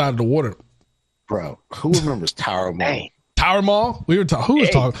on that side of the water, bro. Who remembers Tower Mall? Dang. Tower Mall. We were talking. Who was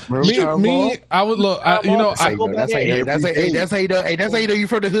talking? Me. I would look. That's how you know. That's how you know you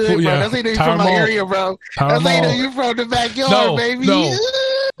from the hood, bro. That's how you know you from my area, bro. That's how you know you from the backyard, baby. No.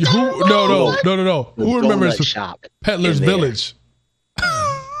 Who remembers Peddler's Village?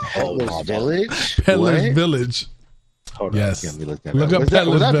 Peddler's Village? Peddler's Village. Hold on, yes. look up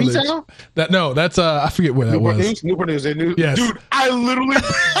Peddler's Village. That's I forget where that was. Newport News. Yes. Dude, I literally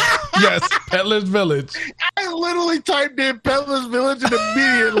yes, Peddler's Village. I literally typed in Peddler's Village and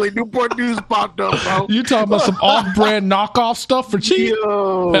immediately Newport News popped up, bro. You talking about some off-brand knockoff stuff for cheap?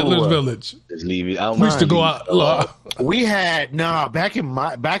 Yo. Peddler's Village. Just leave it. We used to go out. We had back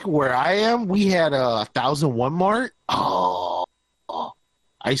where I am, we had a 1001 Mart. Oh.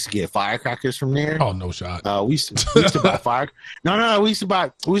 I used to get firecrackers from there. Oh, no shot. We used to buy fire. No. We used to buy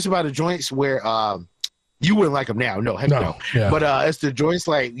the joints where you wouldn't like them now. No, heck no. Yeah. But it's the joints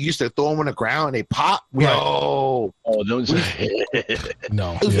like you used to throw them on the ground and they pop. Right. Oh, don't you?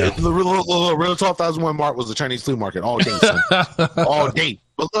 No. The real 1001 Mart was the Chinese flea market all day, son. All day.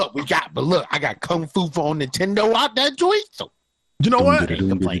 But look, I got Kung Fu for Nintendo out that joint. So you know what?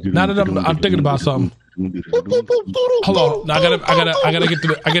 Now that I'm thinking about something. Hold on. Now I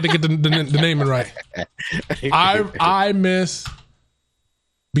gotta get the naming right. I miss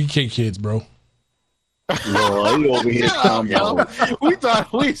BK Kids, bro. No, you over here we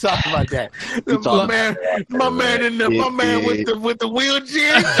talked about that. My man with the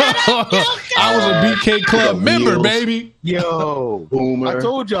wheelchair. I was a BK Club member, baby. Yo, Boomer, I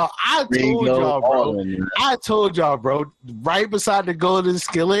told y'all, bro. Right beside the Golden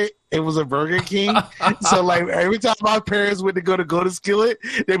Skillet, it was a Burger King. So like every time my parents went to go to Golden Skillet,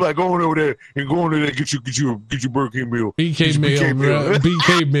 they'd be like, going over there and get your Burger King meal. BK meal, bro.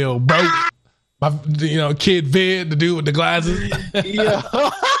 BK meal, bro. My, Kid Vid, the dude with the glasses. Yeah.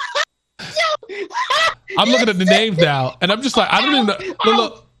 I'm looking at the names now, and I'm just like, I don't even know.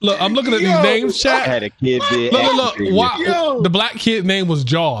 Look, I'm looking at these names, chat. I had a Kid Vid. Look. The black kid name was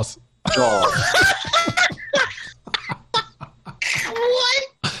Jaws. What?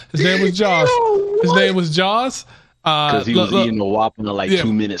 His name was Jaws. Because he was eating the Whopper in like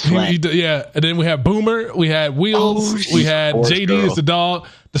 2 minutes flat. And then we had Boomer, we had Wheels, we had JD as the dog.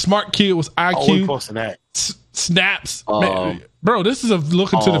 The smart kid was IQ. Snaps. Bro, this is a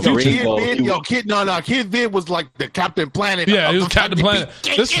look into the future. Kid Vid was like the Captain Planet. Yeah, he was Captain Planet.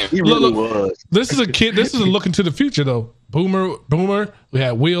 He really was. This is a look into the future though. Boomer. We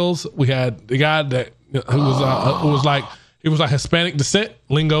had Wheels. We had the guy that who was like Hispanic descent.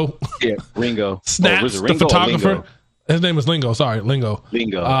 Lingo. Yeah, Ringo. Snaps, the photographer. His name was Lingo. Sorry, Lingo.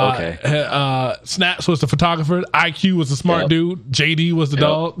 Okay. Snaps was the photographer. IQ was the smart dude. JD was the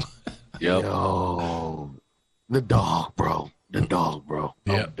dog. Yep. Yo, the dog, bro. Yeah.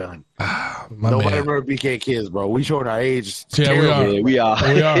 I'm done. Nobody remember BK Kids, bro. We showing our age. Yeah, we are.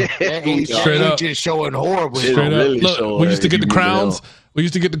 That age Straight up. just showing horribly. Straight up. Look, we used to get the crowns. We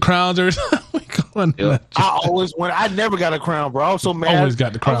used to get the crowns every time we go. I always went. I never got a crown, bro. I was so mad. Always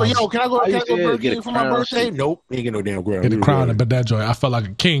got the crown. I was like, yo, can I go Burger King for my birthday? Nope, ain't get no damn crown. Get the crown, but that joint, I felt like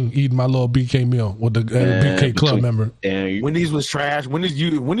a king eating my little BK meal with the BK Club member. Wendy's was trash.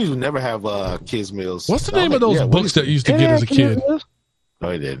 Wendy's would never have kids meals. What's the name of those books that you used to get as a kid? No,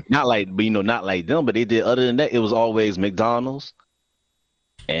 they didn't. Not like them, but they did. Other than that, it was always McDonald's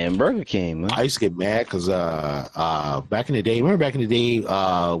and Burger King, man. I used to get mad because back in the day, when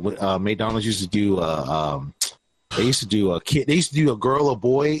McDonald's used to do they used to do a girl or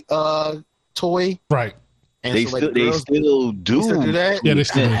boy toy, right? And they still do that. Yeah, they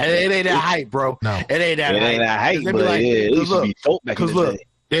still do. It ain't that hype, bro. No, it ain't that hype. But like, it used to be dope back in the day.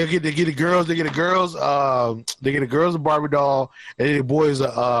 They get the girls a Barbie doll, and then the boys a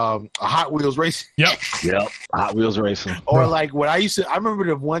Hot Wheels racing. Yep, Hot Wheels racing. Or like what I remember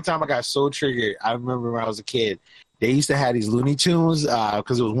the one time I got so triggered. I remember when I was a kid, they used to have these Looney Tunes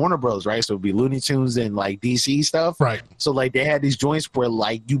because it was Warner Bros. Right, so it'd be Looney Tunes and like DC stuff. Right. So like they had these joints where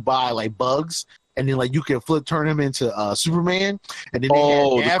like you buy like bugs. And then, like, you can turn him into Superman. And then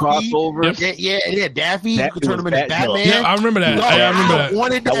they had Daffy. The crossover. Yeah, Daffy. You could turn him into Batman. Yeah, I remember that. I remember that. I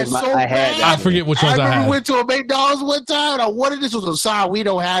wanted that so bad. I forget which ones I had. We went to a McDonald's one time. And I wanted this was a sign. We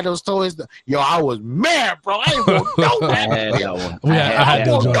don't have those toys. Yo, I was mad, bro. I ain't gonna know that. I had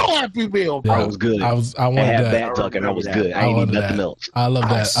that joint. Go Happy Meal, bro. I was good. I wanted that. Bat Duck and I was good. I ain't need nothing else. I love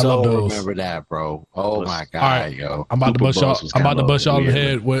that. I love those. Remember that, bro. Oh my god, yo. I'm about to bust y'all in the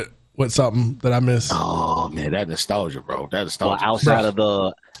head with something that I missed. Oh man, that nostalgia, bro. That nostalgia.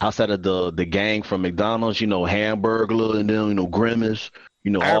 Well, outside of the gang from McDonald's, Hamburglar and then Grimace,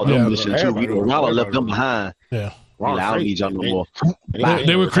 all them too. Ronald left them behind. Yeah. I don't need y'all no more.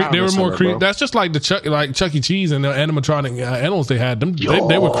 They were more creepy. That's just like the Chuck E. Cheese and the animatronic animals they had. Them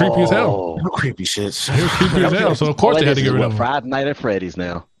they were creepy as hell. Creepy shit. They were creepy as hell. So of course they had to get rid of them. Five Nights at Freddy's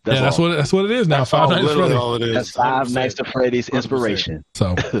now. That's what it is now. Five Nights at Freddy's. That's Five Nights at Freddy's inspiration.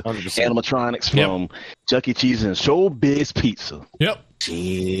 So 100%. Animatronics from Chuck E. Cheese and Showbiz Pizza. Yep.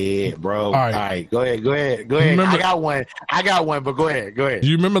 Shit, bro. All right. Go ahead. Remember, I got one, but go ahead. Do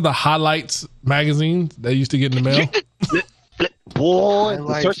you remember the Highlights magazine they used to get in the mail? Boy,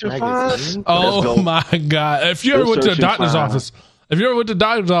 searching for. Oh my god! If you ever went to a doctor's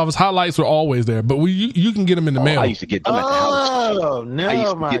office, Highlights were always there. But you can get them in the mail. I used to get them at the house. Oh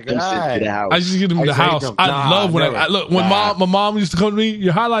no, my god! I used to get them in the house. I love when my mom used to come to me.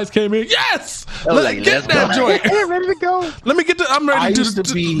 Your Highlights came in. Yes, let's get that joint. Ready to go. Let me get the. I'm ready to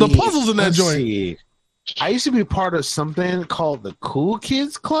the puzzles in that joint. See. I used to be part of something called the Cool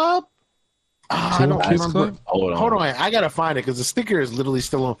Kids Club. I don't remember. Hold on. I gotta find it because the sticker is literally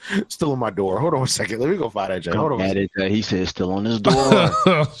still on my door. Hold on a second. Let me go find that joint. Hold on. He said it's still on his door.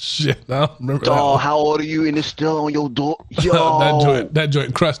 Oh shit! I don't remember. Oh, how old are you? And it's still on your door. Yo, that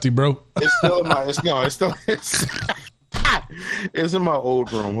joint crusty, bro. It's still in my. It's in my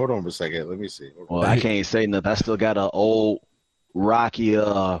old room. Hold on for a second. Let me see. Well, I can't say nothing. I still got an old Rocky.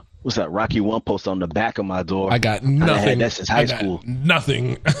 What's that? Rocky One post on the back of my door. I got nothing. That's since high school.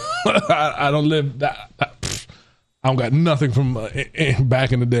 Nothing. I don't live that. I don't got nothing from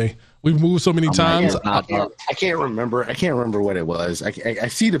back in the day. We've moved so many times. I can't remember. I can't remember what it was. I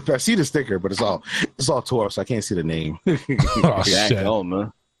see the sticker, but it's all tore, so I can't see the name. Oh shit! Oh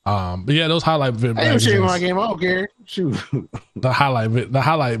man. But yeah, those highlight magazines. I didn't show you my game. I don't care. Shoot. The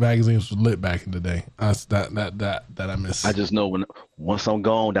highlight magazines was lit back in the day. That I miss. I just know once I'm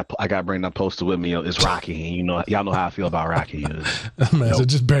gone, that I gotta bring that poster with me. It's Rocky, and y'all know how I feel about Rocky. Man, so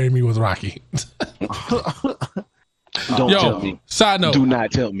just bury me with Rocky. Don't tell me. Side note. Do not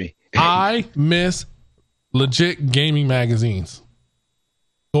tell me. I miss legit gaming magazines.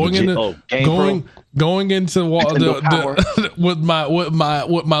 Going into with my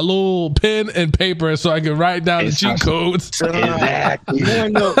little pen and paper so I can write down the cheat codes. Exactly. I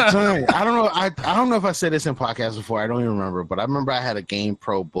don't know if I said this in podcast before. I don't even remember, but I remember I had a Game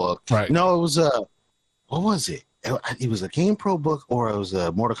Pro book. Right. No, it was what was it? It was a Game Pro book or it was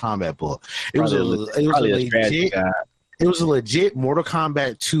a Mortal Kombat book. It was a legit Mortal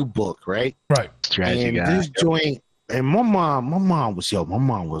Kombat 2 book, right? Right. And this joint. And my mom was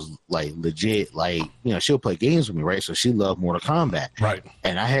like legit, like, she'll play games with me, right? So she loved Mortal Kombat. Right.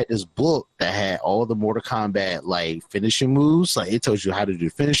 And I had this book that had all the Mortal Kombat, like, finishing moves. Like, it tells you how to do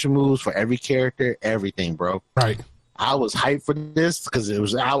finishing moves for every character, everything, bro. Right. I was hyped for this because I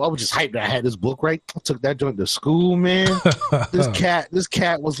was just hyped that I had this book, right? I took that joint to school, man. This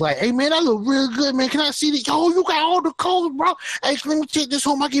cat was like, hey, man, I look real good, man. Can I see this? Yo, you got all the codes, bro. Hey, let me take this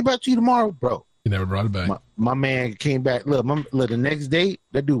home. I'll get back to you tomorrow, bro. You never brought it back. My man came back. Look, the next day,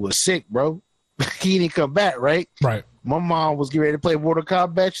 that dude was sick, bro. He didn't come back, right? Right. my mom was getting ready to play Mortal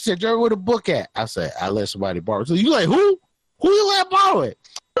Kombat. She said, Jerry, where the book at? I said, I let somebody borrow it. So you like, who? Who you let borrow it?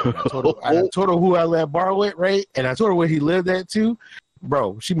 I told her who I let borrow it, right? And I told her where he lived at too.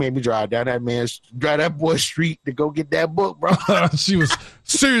 Bro, she made me drive down that boy's street to go get that book, bro. She was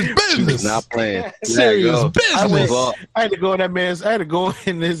serious business. Not playing. Serious business. I had to go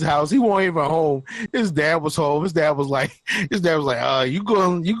in his house. He wasn't even home. His dad was home. His dad was like, you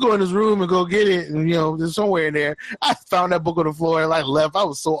go in his room and go get it. And there's somewhere in there. I found that book on the floor and I left. I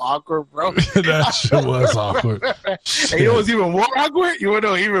was so awkward, bro. That sure was awkward. And it was even more awkward. You want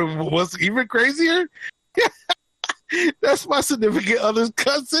to know what's even crazier? That's my significant other's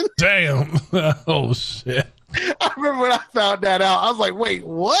cousin. Damn. Oh, shit. I remember when I found that out. I was like, wait,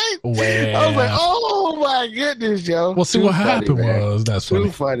 what? Wow. I was like, oh, my goodness, yo. Well, see, what happened was, that's funny.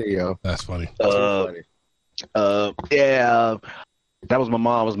 Too funny, yo. That's funny. Yeah. That was my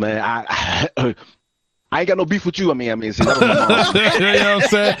mom's, man. I ain't got no beef with you. I mean, see, that was my mom. You know what I'm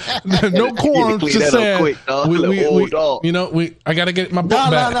saying? No qualms. Just saying. Quick, I gotta get my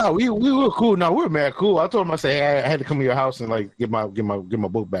book back. No. We were cool. No, we were mad cool. I told him, I said, I had to come to your house and like get my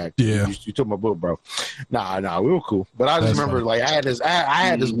book back. Yeah. You took my book, bro. Nah, we were cool. But I just remember like I had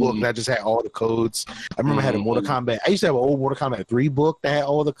this book that just had all the codes. I remember I had a Mortal Kombat. I used to have an old Mortal Kombat 3 book that had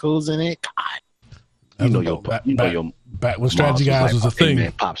all the codes in it. God. Back when Strategy Guys was a thing.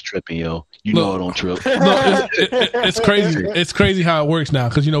 Man, Pop's tripping, yo. You know I don't trip. It's crazy. It's crazy how it works now.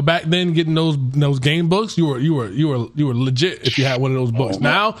 Because back then, getting those game books, you were legit if you had one of those books.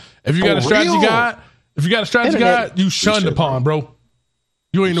 Now, if you got a strategy guide, you shunned upon, bro.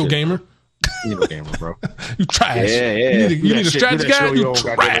 You ain't no gamer. You ain't no gamer, bro. You trash. Yeah. You need a strategy guide. You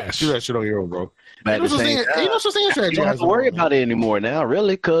trash. Do that shit on your own, bro. You don't have to worry about it anymore now,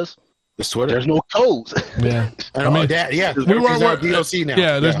 really, because there's no codes. Yeah, we weren't DLC now.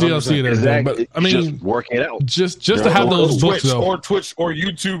 Yeah, there's DLC and everything. But I mean, just working it out. Just to have those books though, or Twitch or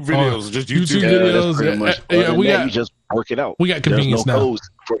YouTube videos. Just YouTube videos. Yeah, we got. You just work it out. We got convenience now. No codes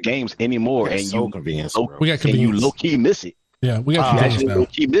for games anymore, and so convenience. We got convenience. And you low key miss it. Yeah, we got convenience now. Low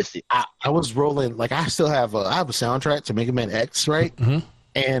key miss it. I was rolling like I still have I have a soundtrack to Mega Man X, right? Mm-hmm.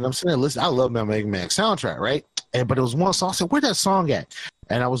 And I'm sitting there listening. I love my Mega Man X soundtrack, right? But it was one song. I said, "Where's that song at?"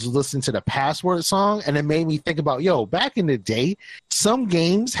 And I was listening to the Password song, and it made me think about, back in the day, some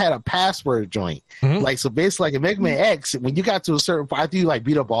games had a password joint. Mm-hmm. Like, so basically, like in Mega Man X, when you got to a certain point, after you like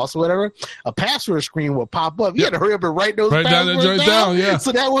beat a boss or whatever, a password screen would pop up. You had to hurry up and write those passwords down. Yeah.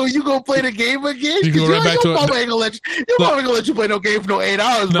 So that way, when you go play the game again, you go right back to it. Your mom ain't gonna let you play no game for no 8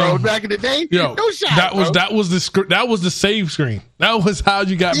 hours, bro. Back in the day, no shot. That was the save screen. That was how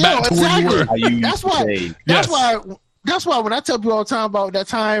you got back to where you were. That's why when I tell people all the time about that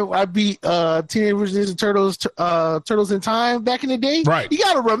time I beat Teenage Mutant Ninja Turtles, Turtles in Time back in the day, right? You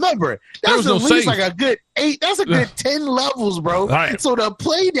got to remember that's at least like a good 8. That's a good 10 levels, bro. Right. So to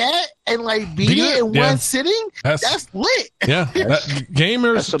play that and like beat it in one sitting, that's lit. Yeah,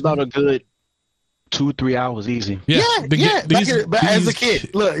 gamers. That's about a good 2-3 hours easy. But as a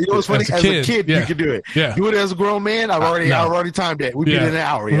kid, look, you know what's funny? As a kid, you could do it. Yeah. You would as a grown man, I've already timed that. We beat it in an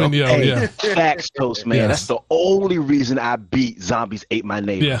hour. Facts, Toast, man. That's the only reason I beat Zombies Ate My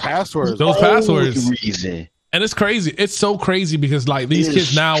Neighbor. Yeah. Passwords. Those passwords. Reason. And it's crazy. It's so crazy because like these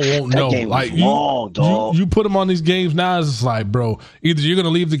kids now won't know. Like you put them on these games now. It's just like, bro, either you're gonna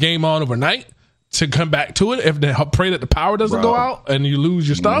leave the game on overnight to come back to it if they pray that the power doesn't go out and you lose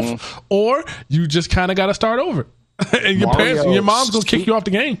your stuff, or you just kind of got to start over. And your parents and your mom's gonna kick you off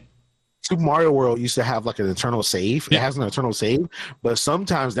the game. Super Mario World used to have like an internal save. It has an internal save, but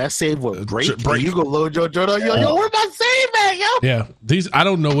sometimes that save would break. You go load your Jodo. Yo, where's my save at, yo? Yeah, I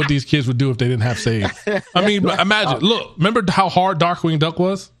don't know what these kids would do if they didn't have save. I mean, imagine. Look, remember how hard Darkwing Duck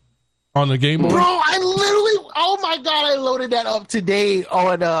was on the Game Boy? Bro, I literally. Oh my god! I loaded that up today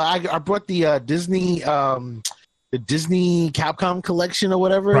on. I brought the Disney Capcom collection or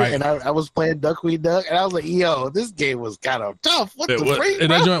whatever, and I was playing Duckwing Duck, and I was like, "Yo, this game was kind of tough." What the freak?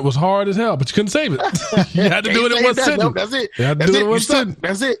 And that joint was hard as hell, but you couldn't save it. You had to do it in one sitting. No, that's it. You had to do it in one sitting.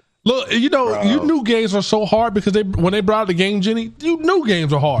 That's it. Look, you knew games were so hard because when they brought out the Game Genie, you knew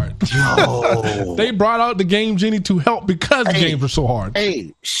games were hard. They brought out the Game Genie to help because the games were so hard.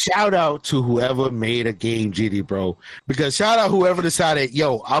 Hey, shout out to whoever made a Game Genie, bro. Because shout out whoever decided,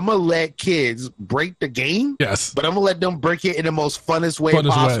 I'm going to let kids break the game. Yes. But I'm going to let them break it in the most funnest way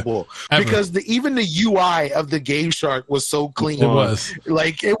possible. Because even the UI of the Game Shark was so clean. It was.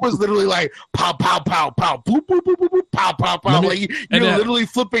 Like, it was literally like, pow, pow, pow, pow, boop, boop, boop, boop, boop, pow, pow, pow. Like, you're literally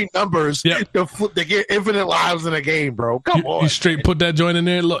flipping numbers to get infinite lives in a game, bro. Come on. You straight put that joint in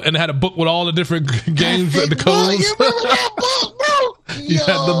there, look, and it had a book with all the different games, the codes. You remember that book, bro? You had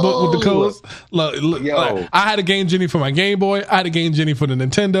the book with the codes. Look, like, I had a Game Genie for my Game Boy. I had a Game Genie for the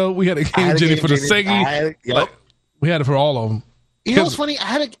Nintendo. We had a Game Genie for the Sega. We had it for all of them. You know what's funny? I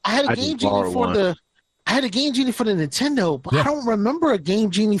had a Game Genie for the. I had a Game Genie for the Nintendo, but I don't remember a Game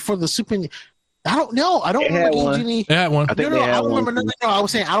Genie for the Super. I don't know. I don't remember Game Genie. They had one. I don't remember. No, I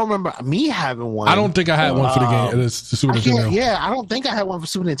was saying I don't remember me having one. I don't think I had one for the Super Nintendo. Yeah, I don't think I had one for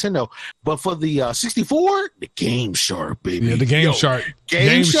Super Nintendo. But for the 64, the Game Shark, baby. Yeah, the Game Shark.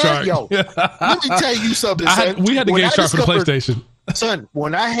 Game Shark. Yo, let me tell you something. We had the Game Shark for the PlayStation. Son,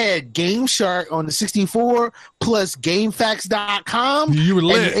 when I had Game Shark on the 64 plus GameFAQs.com, you were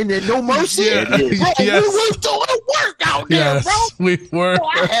lit. And then No Mercy, bro, we were doing work out there, bro. We were.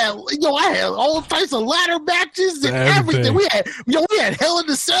 I had all types of ladder matches and everything. We had Hell in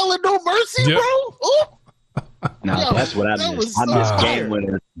the Cell and No Mercy, bro. Ooh. Now that's what I missed. I missed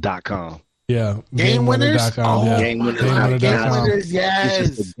GameWinners.com. Yeah, GameWinners.com. GameWinners, yes.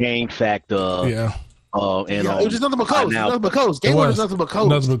 This is the Game Factor. Yeah. It was just nothing but codes. Nothing but codes. Game was nothing but codes.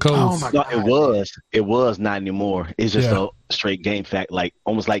 Nothing but codes. Oh my God. It was not anymore. It's just a straight Game Fact, like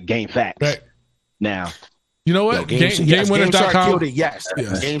almost like Game Facts. Right. Now, you know what? GameWinners.com killed it. Yes.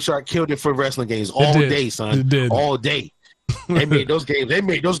 Game Shark killed it for wrestling games all day, son. It did. All day. They made those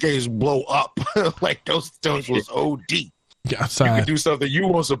games blow up. Like those was OD. Outside. You can do something you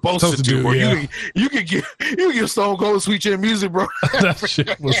weren't supposed to do. Bro. Yeah. You can get Stone Cold Sweet Chin Music, bro. That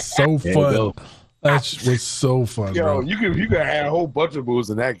shit was so fun. That was so fun, bro. You could have a whole bunch of moves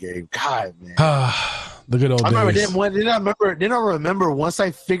in that game. God, man. The good old days. Then I remember once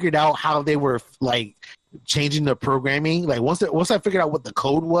I figured out how they were like changing the programming. Like once I figured out what the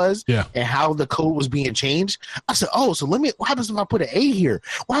code was and how the code was being changed, I said, "Oh, so what happens if I put an A here?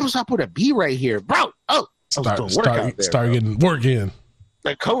 What happens if I put a B right here, bro?" Oh, start getting work in.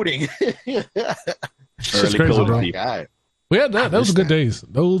 The coding. It's crazy, bro. God. Yeah, that was good days.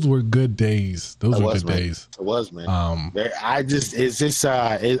 Those were good days. Those were good days. It was, man. I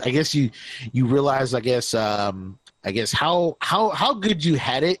guess you realize, I guess how good you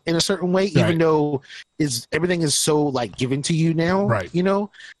had it in a certain way, even though everything is so like given to you now, right? You know,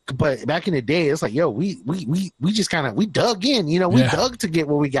 but back in the day, it's like, yo, we just kind of dug in, you know, we dug to get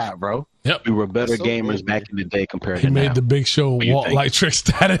what we got, bro. Yep, we were better gamers back in the day compared to now. He made the Big Show walk like Trick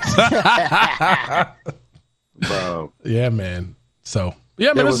status. Bro, yeah, man. So,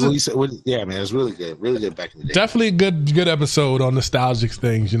 yeah, man, it was really good back in the day. Definitely a good episode on nostalgic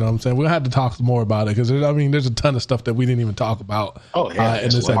things. You know what I'm saying? We'll have to talk more about it because there's a ton of stuff that we didn't even talk about.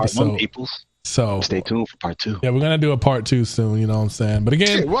 In this episode. So stay tuned for part 2. Yeah, we're gonna do a part 2 soon. You know what I'm saying? But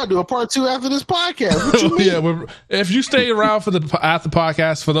again, we'll do a part 2 after this podcast. What you mean? If you stay around for after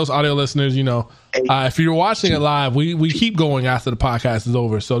podcast, for those audio listeners, you know, if you're watching it live, we keep going after the podcast is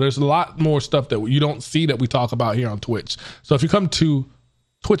over. So there's a lot more stuff that you don't see that we talk about here on Twitch. So if you come to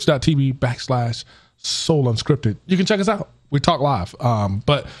twitch.tv/Soul Unscripted, you can check us out. We talk live.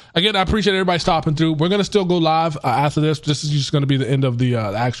 But again, I appreciate everybody stopping through. We're going to still go live after this. This is just going to be the end of the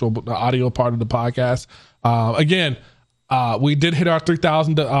actual audio part of the podcast. Again, we did hit our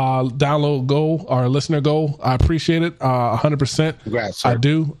 3,000 download goal, our listener goal. I appreciate it 100%. Congrats, sir.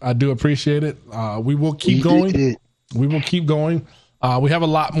 I do appreciate it. We will keep going. We will keep going. We have a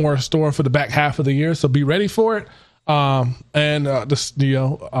lot more in store for the back half of the year, so be ready for it. Our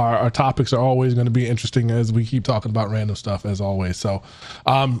topics are always going to be interesting as we keep talking about random stuff as always. So,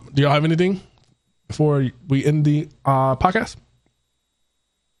 do y'all have anything before we end the podcast?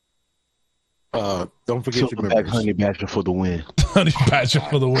 Don't forget your members. Honey Badger for the win. Honey Badger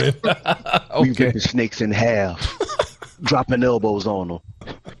for the win. Okay. We get the snakes in half, dropping elbows on them.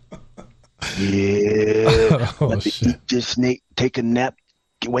 Yeah. Eat this snake, take a nap,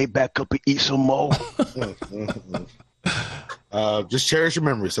 get way back up and eat some more. Just cherish your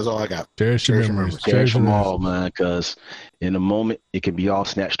memories. That's all I got. Cherish your memories. Cherish them all, man, because in a moment it can be all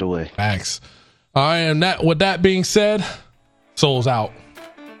snatched away. Facts. All right, and with that being said, Soul's out.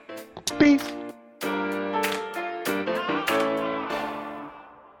 Peace.